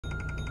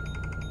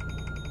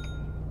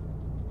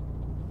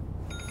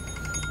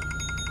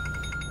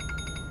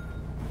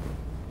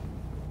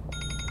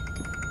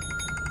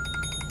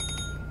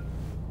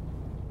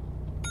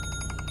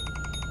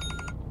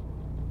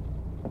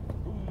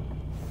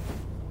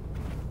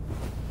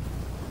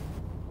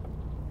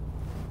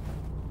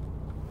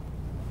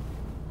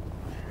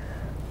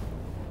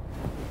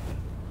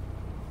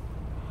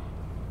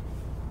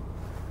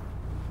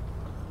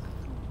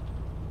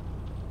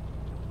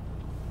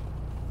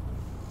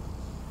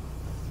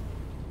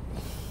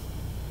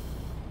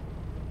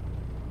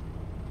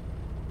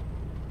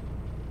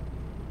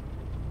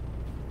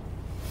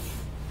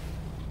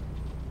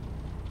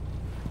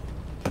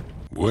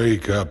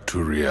Wake up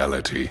to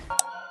reality.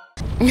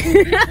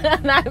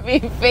 Not be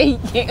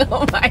faking.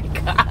 Oh my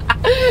god.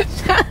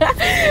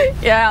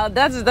 Yeah,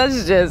 that's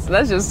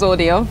just so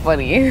damn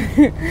funny.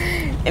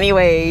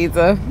 Anyways,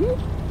 and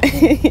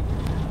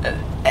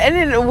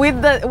then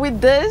with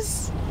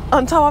this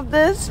on top of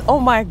this, oh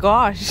my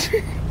gosh.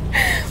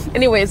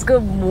 Anyways,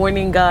 good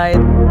morning, guys.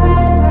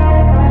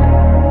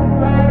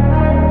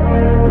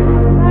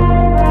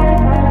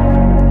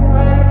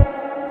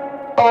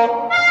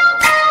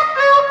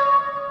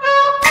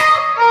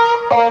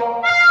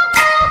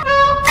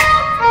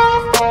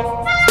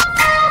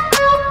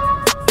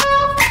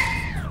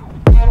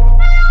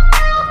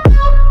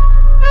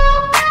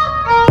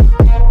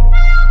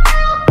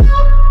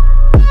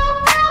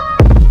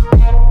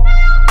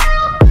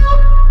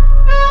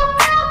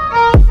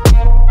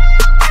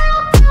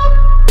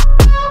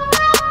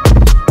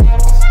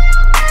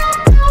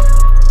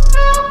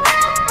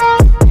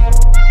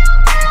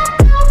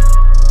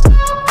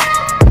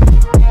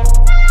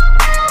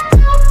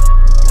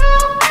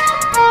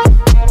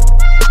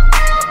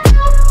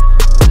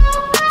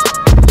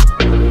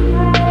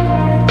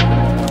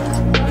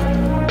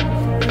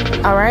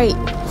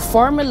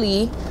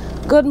 Formally,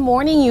 good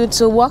morning,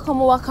 YouTube.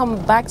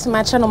 Welcome back to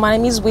my channel. My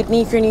name is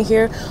Whitney. If you're new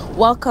here,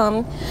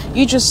 welcome.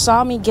 You just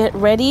saw me get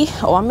ready.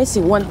 Oh, I'm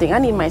missing one thing. I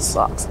need my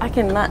socks. I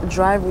cannot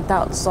drive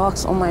without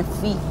socks on my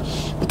feet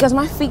because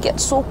my feet get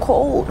so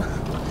cold.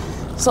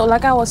 So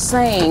like I was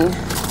saying,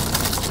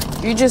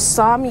 you just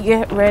saw me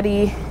get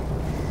ready.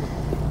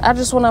 I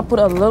just want to put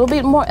a little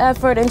bit more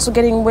effort into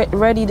getting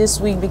ready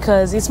this week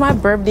because it's my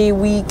birthday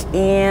week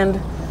and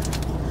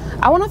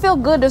I want to feel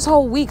good this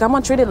whole week. I'm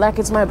gonna treat it like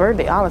it's my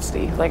birthday,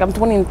 honestly. Like I'm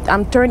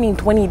turning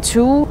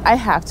 22. I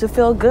have to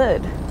feel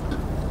good.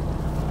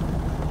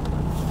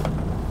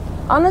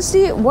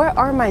 Honestly, where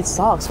are my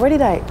socks? Where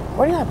did I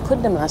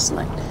put them last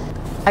night?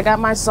 I got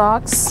my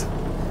socks.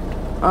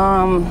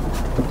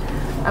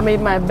 I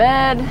made my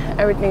bed.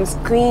 Everything's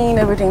clean.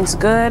 Everything's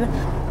good.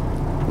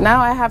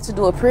 Now I have to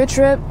do a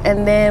pre-trip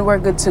and then we're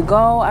good to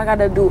go. I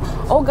gotta do.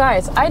 Oh,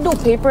 guys, I do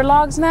paper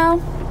logs now.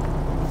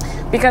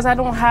 Because I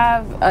don't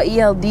have a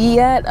ELD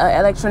yet,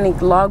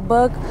 electronic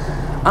logbook.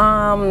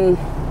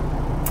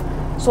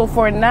 So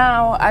for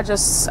now, I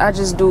just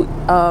do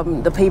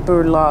the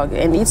paper log,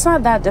 and it's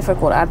not that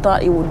difficult. I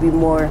thought it would be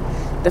more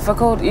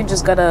difficult. You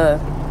just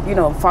gotta,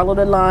 follow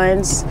the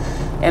lines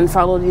and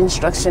follow the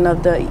instruction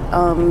of the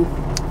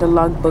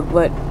logbook.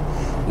 But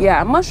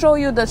yeah, I'm gonna show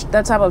you the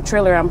type of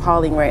trailer I'm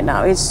hauling right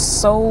now.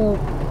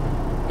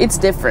 It's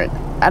different.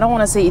 I don't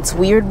want to say it's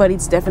weird, but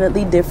it's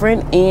definitely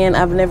different, and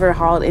I've never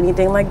hauled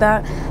anything like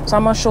that. So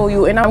I'm gonna show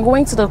you. And I'm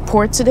going to the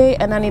port today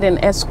and I need an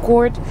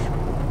escort.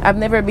 I've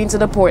never been to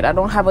the port. I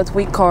don't have a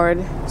Twick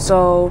card,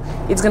 so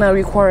it's gonna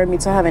require me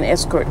to have an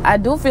escort. I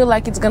do feel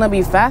like it's gonna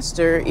be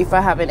faster if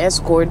I have an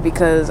escort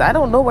because I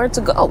don't know where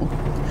to go.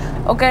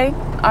 Okay,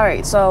 all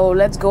right, so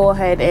let's go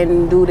ahead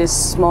and do this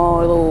small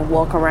little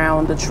walk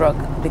around the truck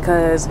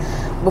because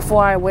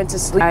before I went to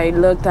sleep I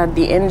looked at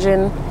the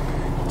engine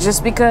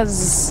just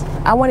because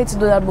I wanted to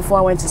do that before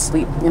I went to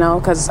sleep,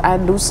 because I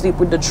do sleep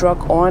with the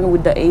truck on,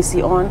 with the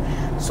AC on.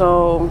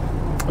 So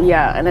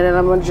yeah, and then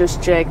I'm gonna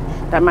just check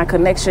that my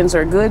connections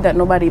are good, that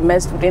nobody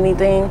messed with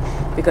anything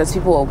because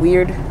people are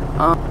weird,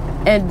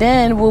 and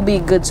then we'll be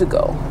good to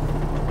go.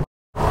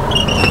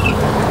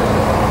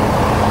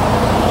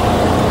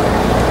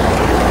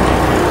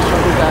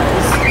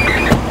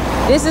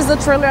 This is the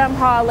trailer I'm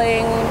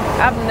hauling.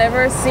 I've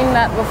never seen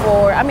that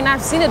before. I mean,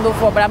 I've seen it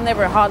before, but I've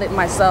never hauled it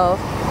myself.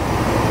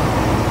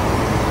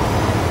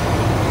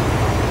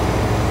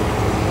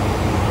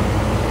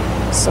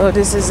 So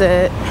this is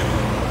it.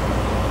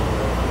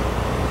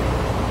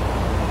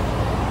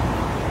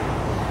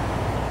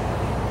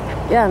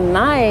 Yeah,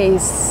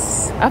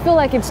 nice. I feel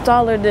like it's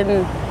taller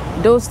than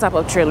those type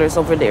of trailers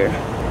over there.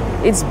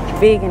 It's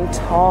big and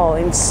tall,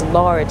 and it's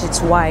large,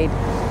 it's wide.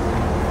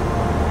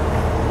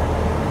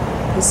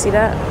 You see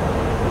that?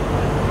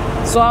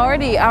 So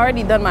I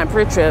already done my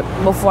pre-trip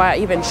before I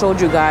even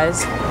showed you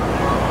guys.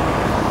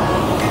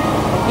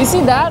 You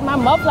see that? My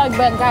muffler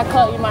belt got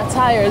caught in my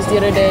tires the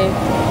other day.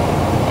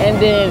 And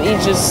then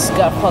it just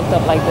got fucked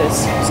up like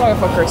this. Sorry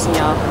for cursing,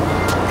 y'all.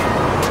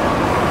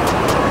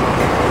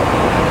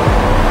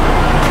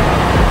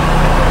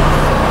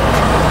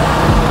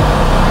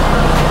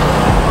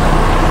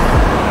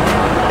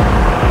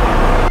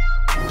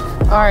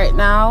 All right,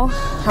 now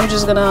I'm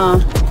just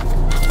gonna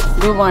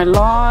do my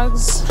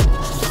logs.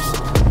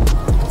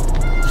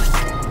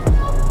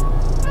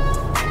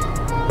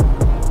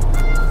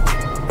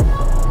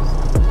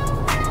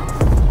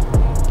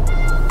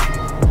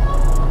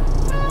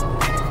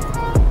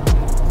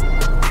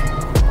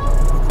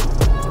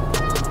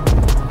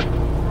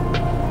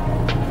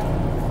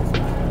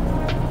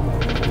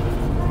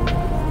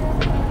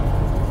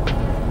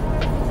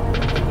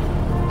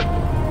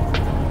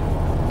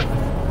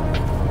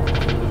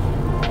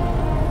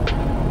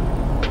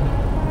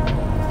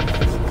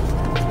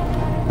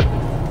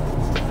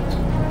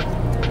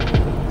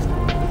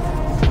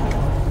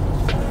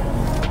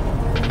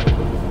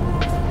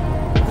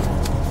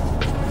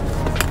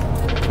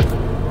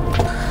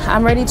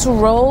 I'm ready to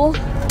roll.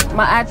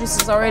 My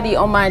address is already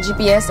on my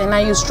GPS, and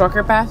I use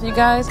Trucker Path, you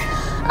guys.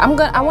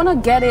 I want to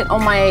get it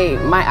on my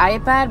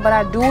iPad, but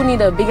I do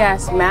need a big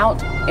ass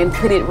mount and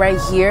put it right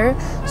here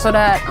so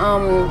that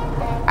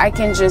I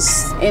can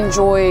just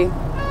enjoy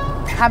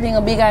having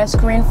a big ass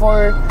screen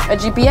for a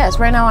GPS.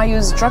 Right now I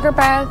use Trucker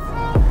Path.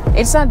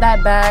 It's not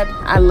that bad.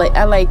 I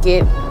like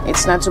it.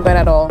 It's not too bad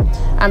at all.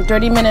 I'm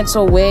 30 minutes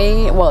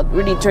away, well,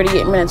 really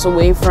 38 minutes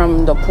away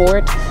from the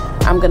port.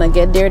 I'm gonna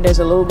get there. There's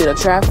a little bit of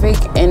traffic,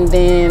 and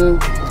then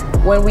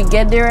when we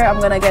get there, I'm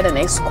gonna get an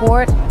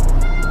escort,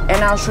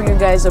 and I'll show you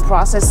guys the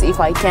process if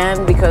I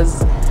can,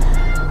 because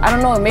I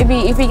don't know,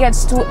 maybe if it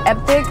gets too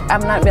epic,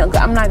 I'm not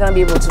gonna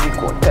be able to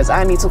record, because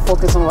I need to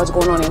focus on what's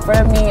going on in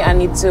front of me. I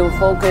need to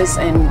focus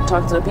and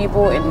talk to the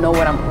people and know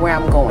where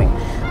I'm going.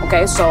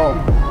 Okay, so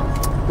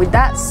with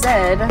that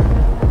said,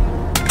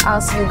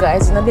 I'll see you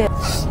guys in a bit.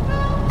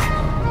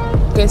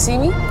 Can you see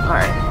me? All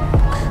right.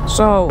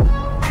 So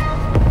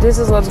this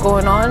is what's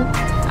going on.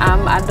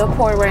 I'm at the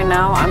port right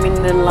now. I'm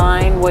in the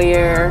line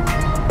where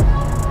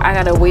I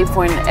gotta wait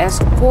for an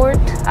escort.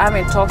 I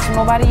haven't talked to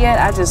nobody yet.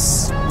 I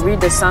just read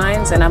the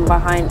signs, and I'm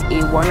behind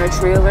a Warner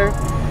trailer.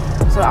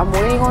 So I'm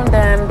waiting on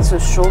them to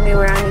show me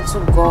where I need to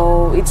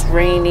go. It's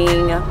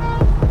raining.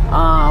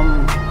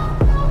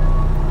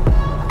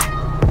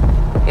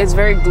 It's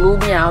very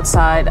gloomy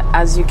outside,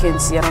 as you can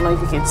see. I don't know if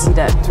you can see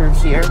that through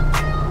here.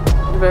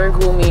 Very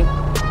gloomy.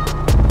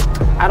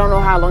 I don't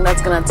know how long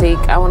that's gonna take.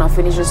 I want to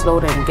finish this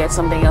load and get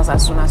something else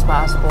as soon as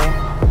possible.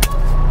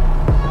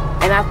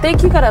 And I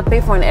think you gotta pay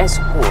for an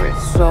escort,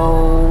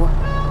 so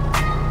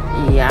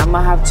yeah, I'm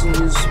gonna have to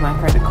use my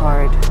credit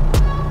card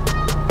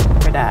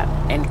for that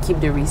and keep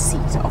the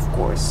receipt, of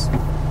course.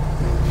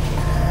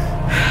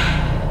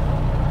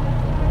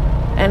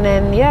 And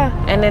then yeah,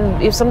 and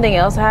then if something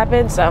else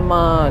happens, I'm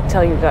gonna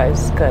tell you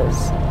guys,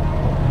 because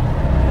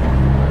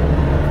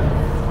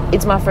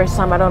it's my first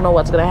time. I don't know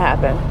what's gonna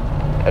happen.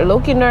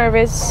 Low-key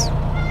nervous.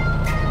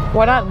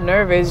 Well, not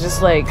nervous,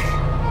 just like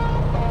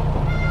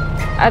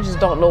I just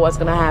don't know what's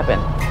gonna happen,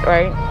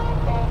 right?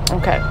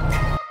 Okay,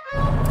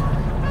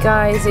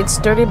 guys, it's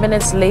 30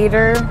 minutes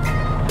later,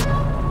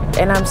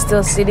 and I'm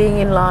still sitting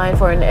in line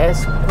for an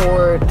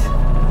escort.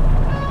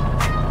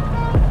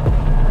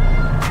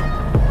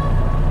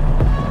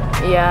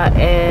 Yeah,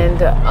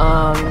 and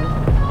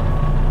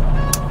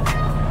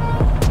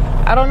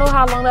I don't know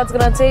how long that's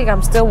gonna take.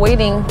 I'm still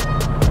waiting.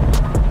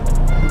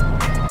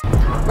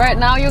 Right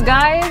now, you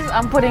guys,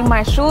 I'm putting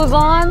my shoes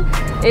on.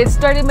 It's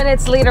 30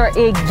 minutes later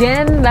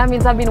again. That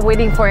means I've been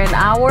waiting for an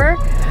hour.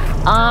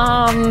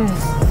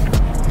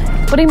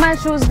 Putting my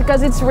shoes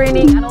because it's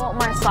raining. I don't want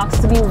my socks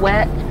to be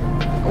wet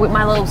with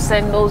my little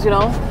sandals, you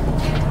know.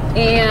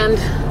 And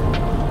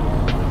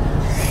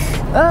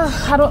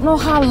I don't know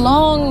how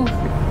long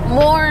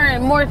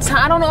more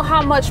time. I don't know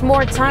how much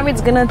more time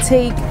it's gonna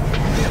take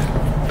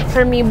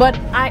for me, but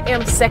I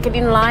am second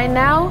in line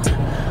now.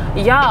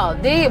 Y'all,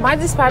 my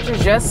dispatcher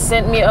just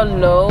sent me a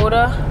load,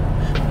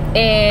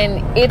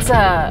 and it's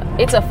a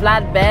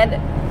flatbed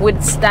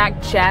with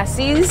stacked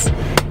chassis,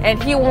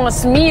 and he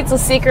wants me to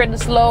secure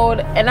this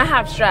load. And I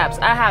have straps.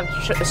 I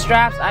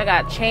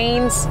got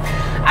chains.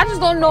 I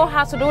just don't know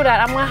how to do that.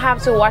 I'm gonna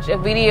have to watch a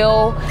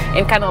video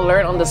and kind of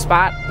learn on the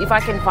spot. If I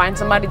can find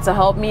somebody to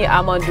help me,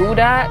 I'm gonna do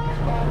that.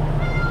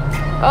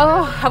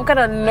 Oh, I'm kind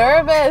of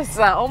nervous.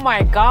 Oh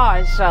my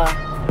gosh.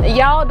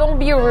 Y'all, don't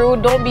be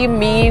rude, don't be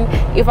mean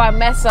if I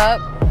mess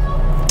up.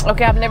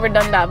 Okay, I've never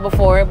done that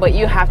before, but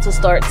you have to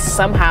start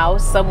somehow,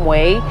 some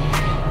way.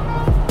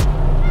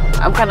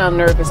 I'm kind of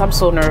nervous. I'm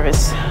so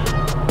nervous.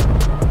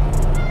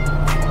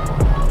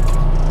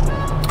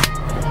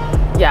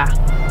 Yeah,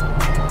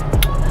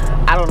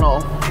 I don't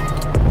know.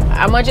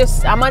 I'm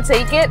gonna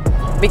take it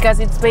because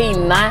it's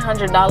paying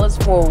 $900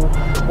 for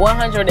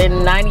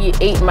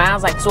 198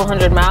 miles, like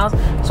 200 miles.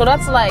 So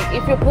that's like,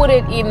 if you put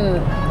it in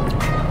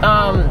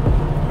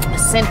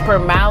cent per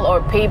mile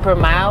or pay per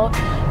mile,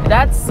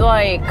 that's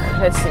like,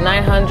 let's see,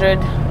 900.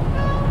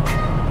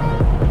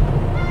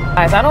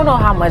 Guys, I don't know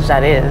how much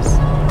that is.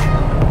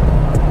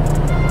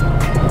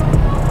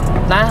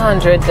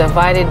 900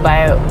 divided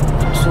by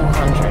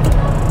 200.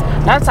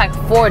 That's like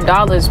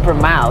 $4 per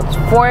mile.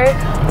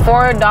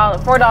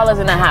 $4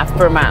 and a half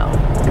per mile.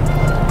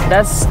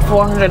 That's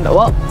 400.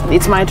 Well,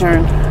 it's my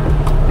turn.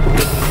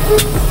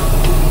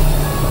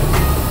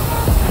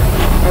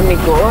 Let me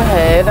go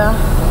ahead.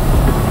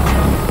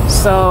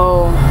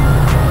 So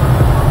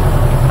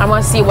I'm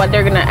gonna see what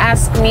they're gonna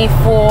ask me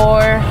for.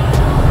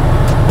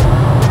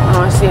 I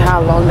wanna see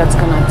how long that's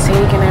gonna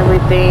take and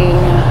everything.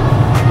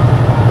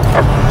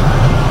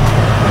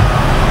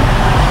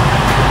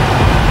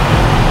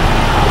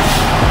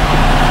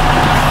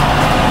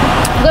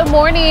 Good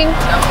morning.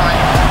 Good morning.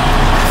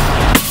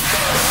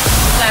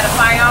 Is that a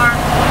firearm?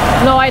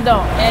 No, I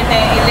don't.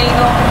 Anything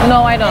illegal?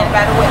 No, I don't.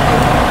 Anybody with you?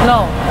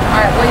 No.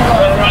 Alright, where you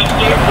going?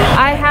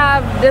 I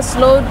have this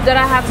load that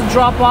I have to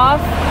drop off,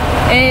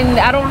 and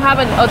I don't have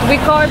a Twick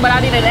card, but I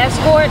need an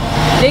escort.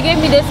 They gave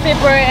me this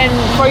paper and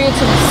for you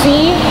to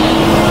see.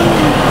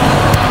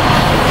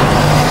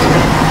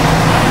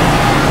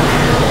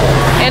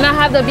 And I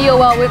have the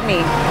BOL with me.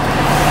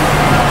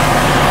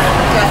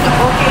 Got the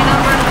booking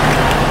number.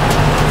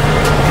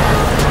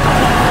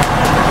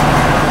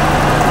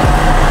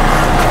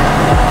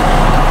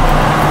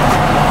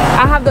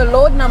 I have the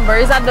load number.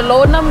 Is that the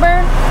load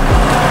number?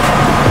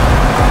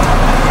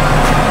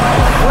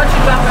 What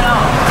you dropping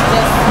off?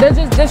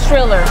 This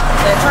trailer.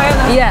 The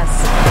trailer? Yes.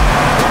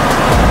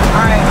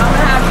 Alright, I'm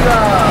gonna have you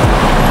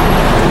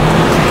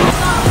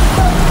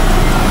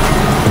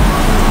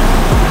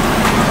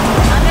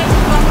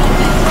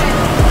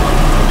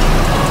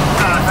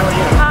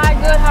Hi,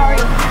 good. How are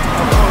you?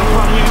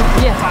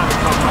 Yes.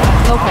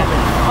 Okay.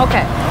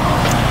 Okay.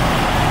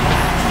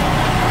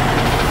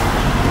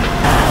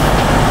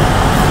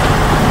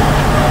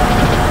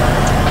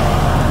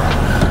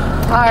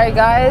 All right,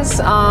 guys.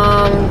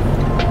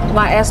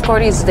 My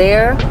escort is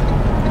there,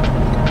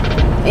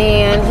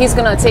 and he's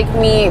gonna take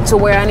me to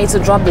where I need to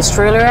drop this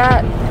trailer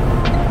at.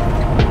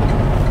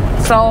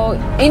 So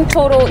in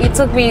total, it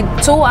took me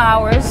 2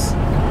 hours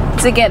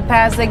to get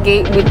past the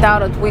gate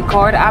without a Twick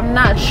card. I'm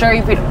not sure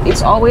if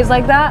it's always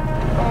like that,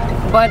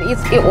 but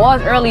it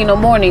was early in the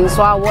morning,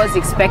 so I was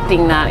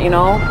expecting that, you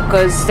know,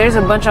 because there was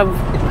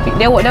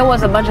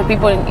a bunch of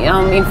people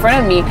in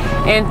front of me,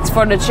 and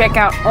for the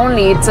checkout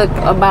only, it took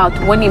about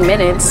 20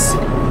 minutes.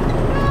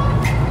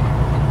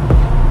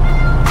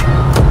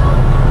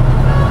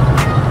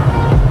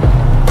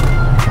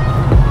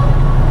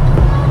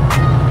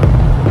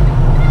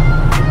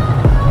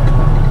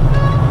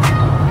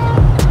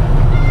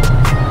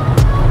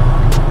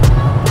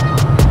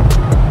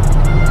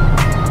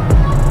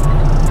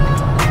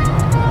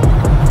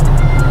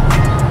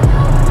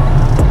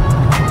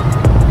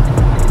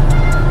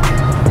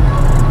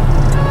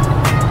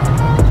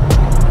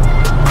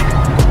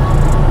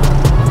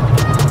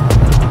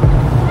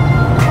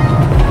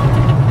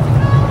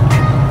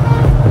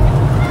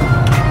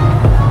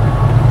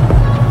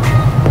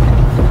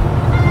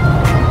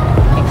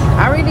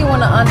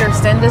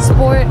 Understand this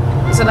sport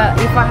so that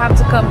if I have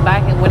to come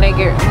back and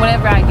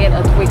whenever I get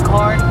a Twick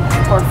card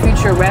for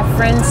future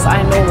reference,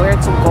 I know where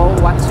to go,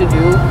 what to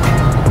do.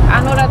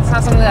 I know that's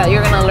not something that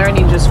you're gonna learn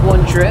in just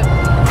one trip.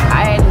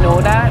 I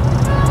know that.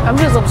 I'm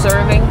just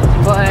observing,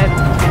 but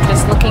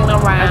just looking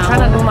around. I'm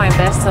trying to do my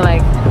best to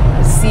like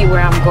see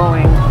where I'm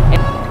going.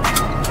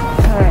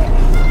 All right.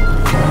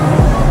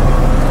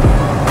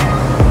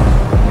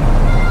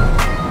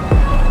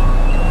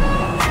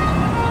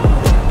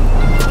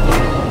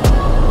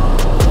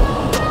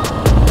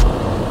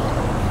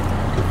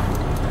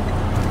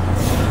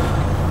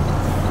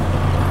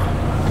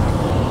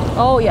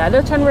 Oh yeah,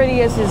 the turn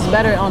radius is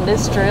better on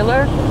this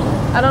trailer.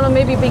 I don't know,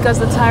 maybe because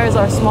the tires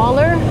are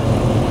smaller.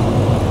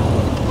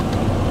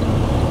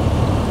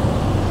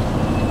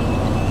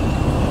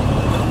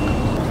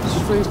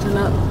 Straighten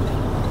up.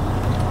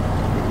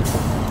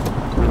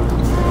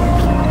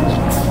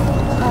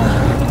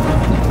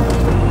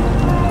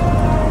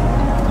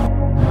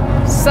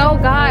 So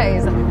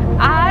guys,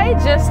 I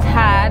just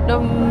had the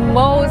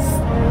most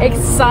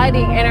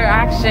exciting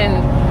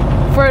interaction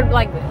for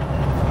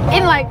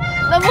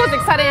the most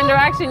exciting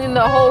interaction in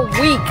the whole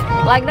week.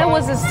 Like, there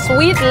was this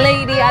sweet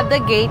lady at the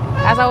gate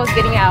as I was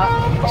getting out.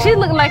 She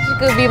looked like she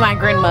could be my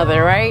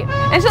grandmother, right?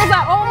 And she was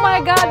like, oh my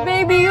God,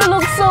 baby, you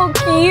look so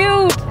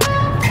cute.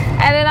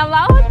 And then I'm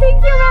like, oh,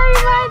 thank you very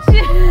much.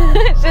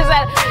 She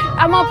said,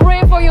 I'm gonna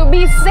pray for you,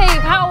 be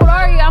safe. How old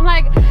are you? I'm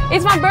like,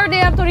 it's my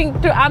birthday,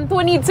 I'm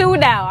 22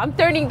 now. I'm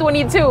turning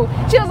 22.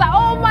 She was like,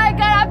 oh my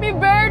God, happy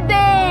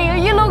birthday.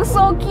 You look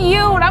so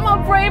cute. I'm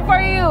gonna pray for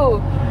you.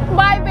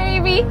 Bye,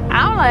 baby.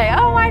 I'm like,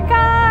 oh my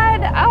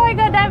God,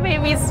 that made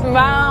me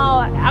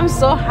smile. I'm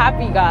so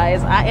happy,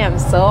 guys. I am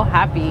so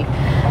happy.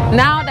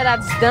 Now that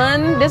that's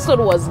done, this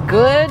one was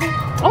good.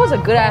 It was a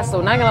good ass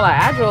load, not gonna lie.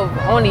 I drove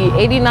only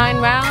 89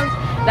 miles.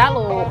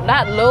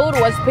 That load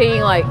was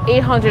paying like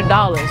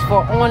 $800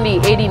 for only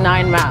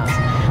 89 miles.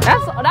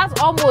 That's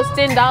almost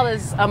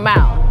 $10 a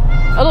mile.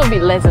 A little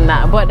bit less than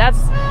that, but that's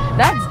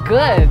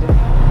good.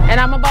 And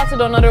I'm about to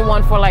do another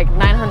one for like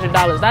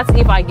 $900. That's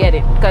if I get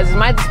it, because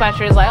my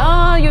dispatcher is like,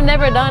 oh, you've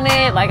never done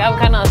it. Like, I'm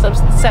kind of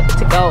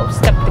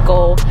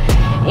skeptical,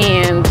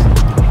 and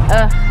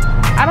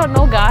I don't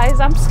know, guys.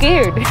 I'm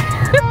scared.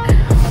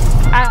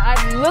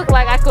 I look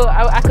like I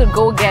could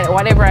go get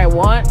whatever I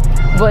want,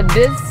 but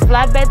this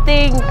flatbed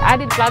thing, I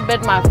did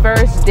flatbed my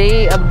first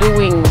day of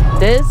doing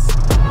this.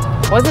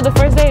 Was it the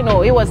first day?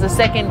 No, it was the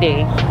second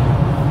day.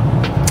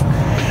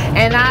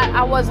 And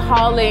I was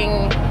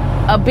hauling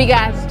a big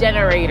ass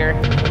generator.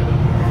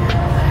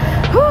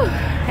 Whew.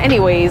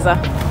 Anyways,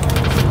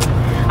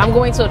 I'm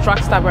going to a truck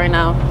stop right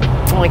now,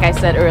 like I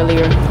said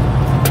earlier.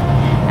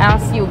 I'll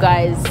see you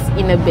guys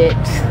in a bit.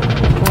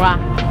 Mwah.